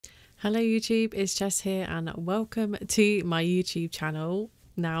Hello YouTube, it's Jess here and welcome to my YouTube channel.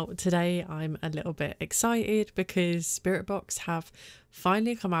 Now today I'm a little bit excited because Spiritbox have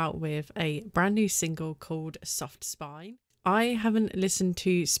finally come out with a brand new single called Soft Spine. I haven't listened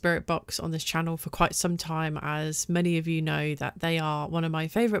to Spiritbox on this channel for quite some time, as many of you know that they are one of my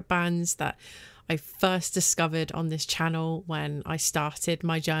favourite bands that I first discovered on this channel when I started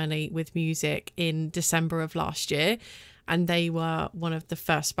my journey with music in December of last year. And they were one of the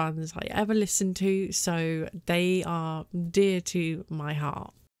first bands I ever listened to, so they are dear to my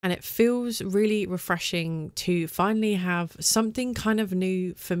heart. And it feels really refreshing to finally have something kind of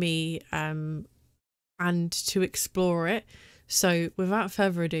new for me and to explore it. So without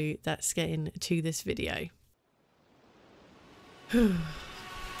further ado, let's get into this video.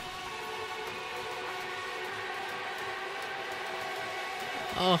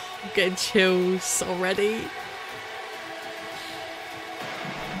 Oh, I'm getting chills already.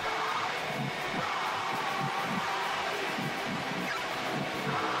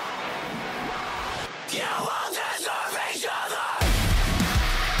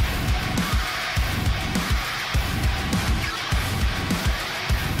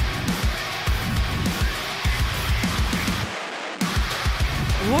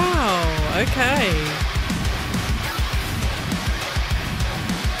 Wow, okay.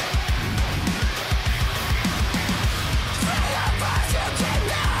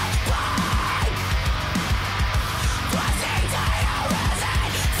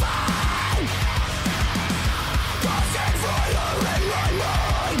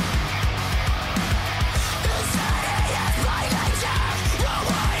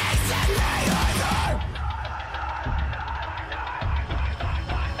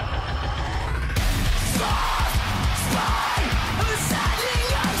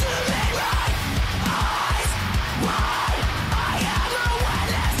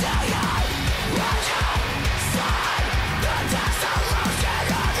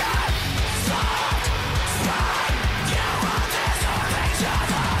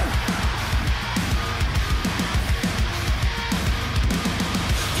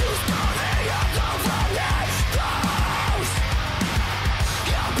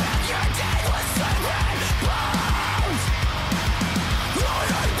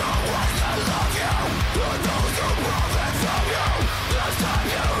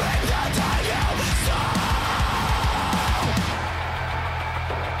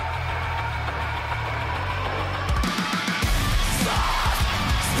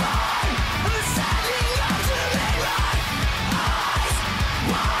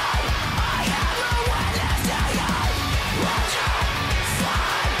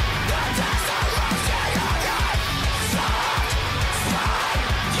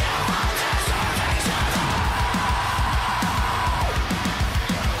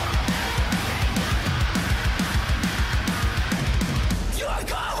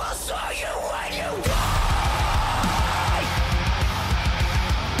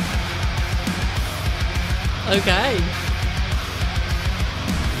 Okay.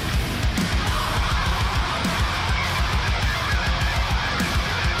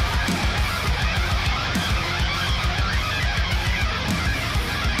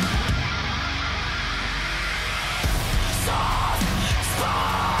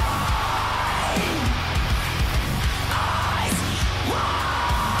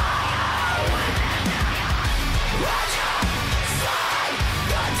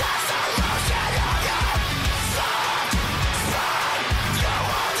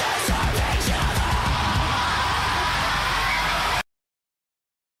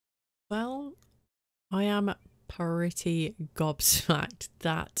 Well, I am pretty gobsmacked.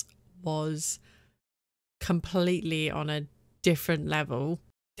 That was completely on a different level.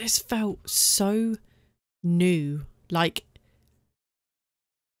 This felt so new. Like,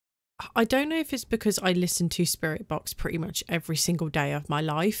 I don't know if it's because I listen to Spiritbox pretty much every single day of my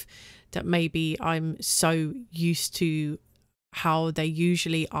life that maybe I'm so used to how they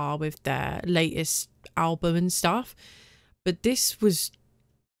usually are with their latest album and stuff. But this was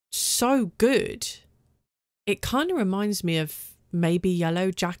so good. It kind of reminds me of maybe Yellow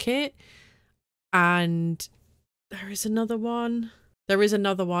Jacket, and there is another one, but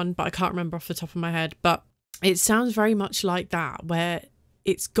I can't remember off the top of my head. But it sounds very much like that, where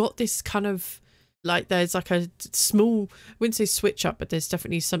it's got this kind of like, there's like a small, I wouldn't say switch up, but there's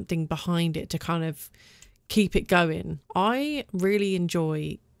definitely something behind it to kind of keep it going. I really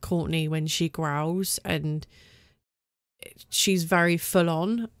enjoy Courtney when she growls, and she's very full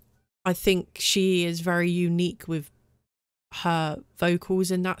on. I think she is very unique with her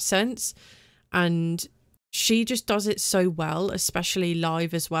vocals in that sense, and she just does it so well, especially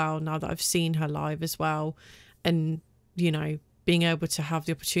live as well, now that I've seen her live as well. And, you know, being able to have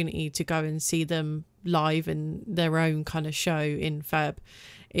the opportunity to go and see them live in their own kind of show in Feb,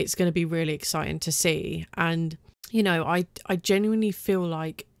 it's going to be really exciting to see. And, you know, I genuinely feel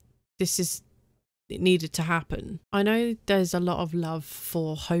like it needed to happen. I know there's a lot of love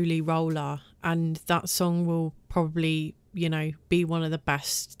for Holy Roller, and that song will probably, you know, be one of the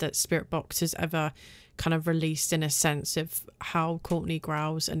best that Spiritbox has ever kind of released, in a sense of how Courtney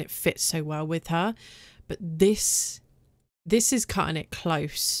growls, and it fits so well with her. But this is cutting it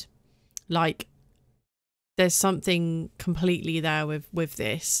close. Like, there's something completely there with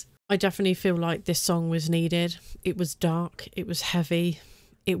this. I definitely feel like this song was needed. It was dark, it was heavy,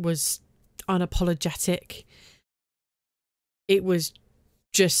 it was unapologetic. It was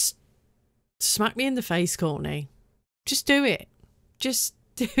just smack me in the face, Courtney. Just do it. Just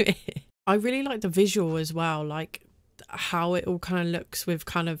do it. I really like the visual as well, like how it all kind of looks with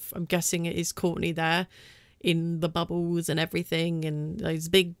kind of, I'm guessing it is Courtney there in the bubbles and everything, and those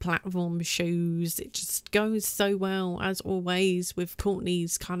big platform shoes. It just goes so well, as always, with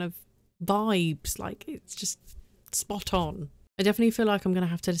Courtney's kind of vibes. Like, it's just spot on. I definitely feel like I'm going to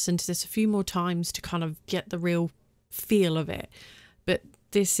have to listen to this a few more times to kind of get the real feel of it. But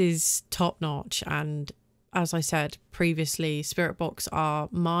this is top notch. And as I said previously, Spiritbox are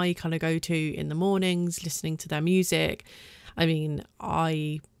my kind of go-to in the mornings, listening to their music. I mean,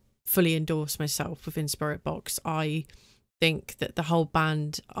 I fully endorse myself within Spiritbox. I think that the whole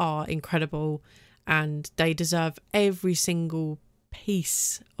band are incredible, and they deserve every single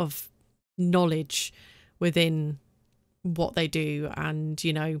piece of knowledge within what they do. And,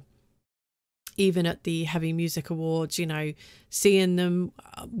 you know, even at the Heavy Music Awards, you know, seeing them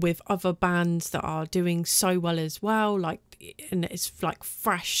with other bands that are doing so well as well, like, and it's like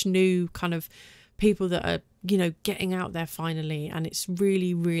fresh new kind of people that are, you know, getting out there finally. And it's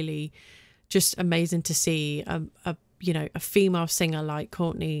really, really just amazing to see you know, a female singer like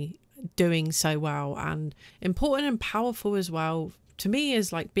Courtney doing so well, and important and powerful as well to me,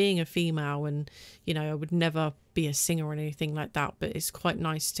 as like being a female. And, you know, I would never be a singer or anything like that, but it's quite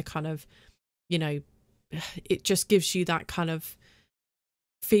nice to kind of, you know, it just gives you that kind of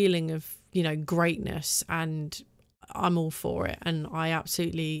feeling of, you know, greatness, and I'm all for it. And I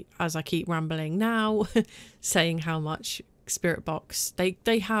absolutely, as I keep rambling now, saying how much Spiritbox,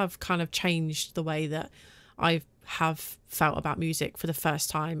 they have kind of changed the way that I have felt about music for the first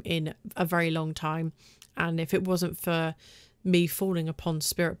time in a very long time. And if it wasn't for me falling upon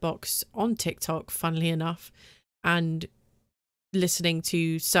Spiritbox on TikTok, funnily enough, and listening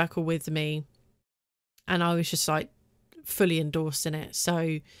to Circle With Me, and I was just like fully endorsing it.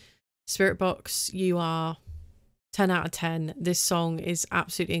 So Spiritbox, you are 10 out of 10. This song is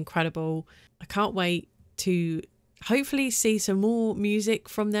absolutely incredible. I can't wait to hopefully see some more music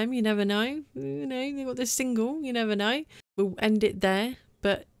from them. You never know. You know, they got this single. You never know. We'll end it there.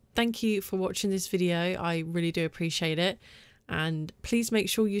 But thank you for watching this video. I really do appreciate it. And please make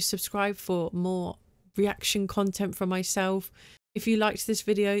sure you subscribe for more reaction content from myself. If you liked this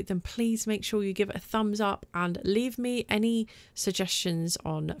video, then please make sure you give it a thumbs up and leave me any suggestions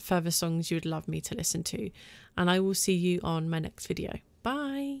on further songs you would love me to listen to. And I will see you on my next video.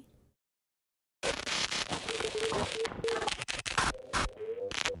 Bye.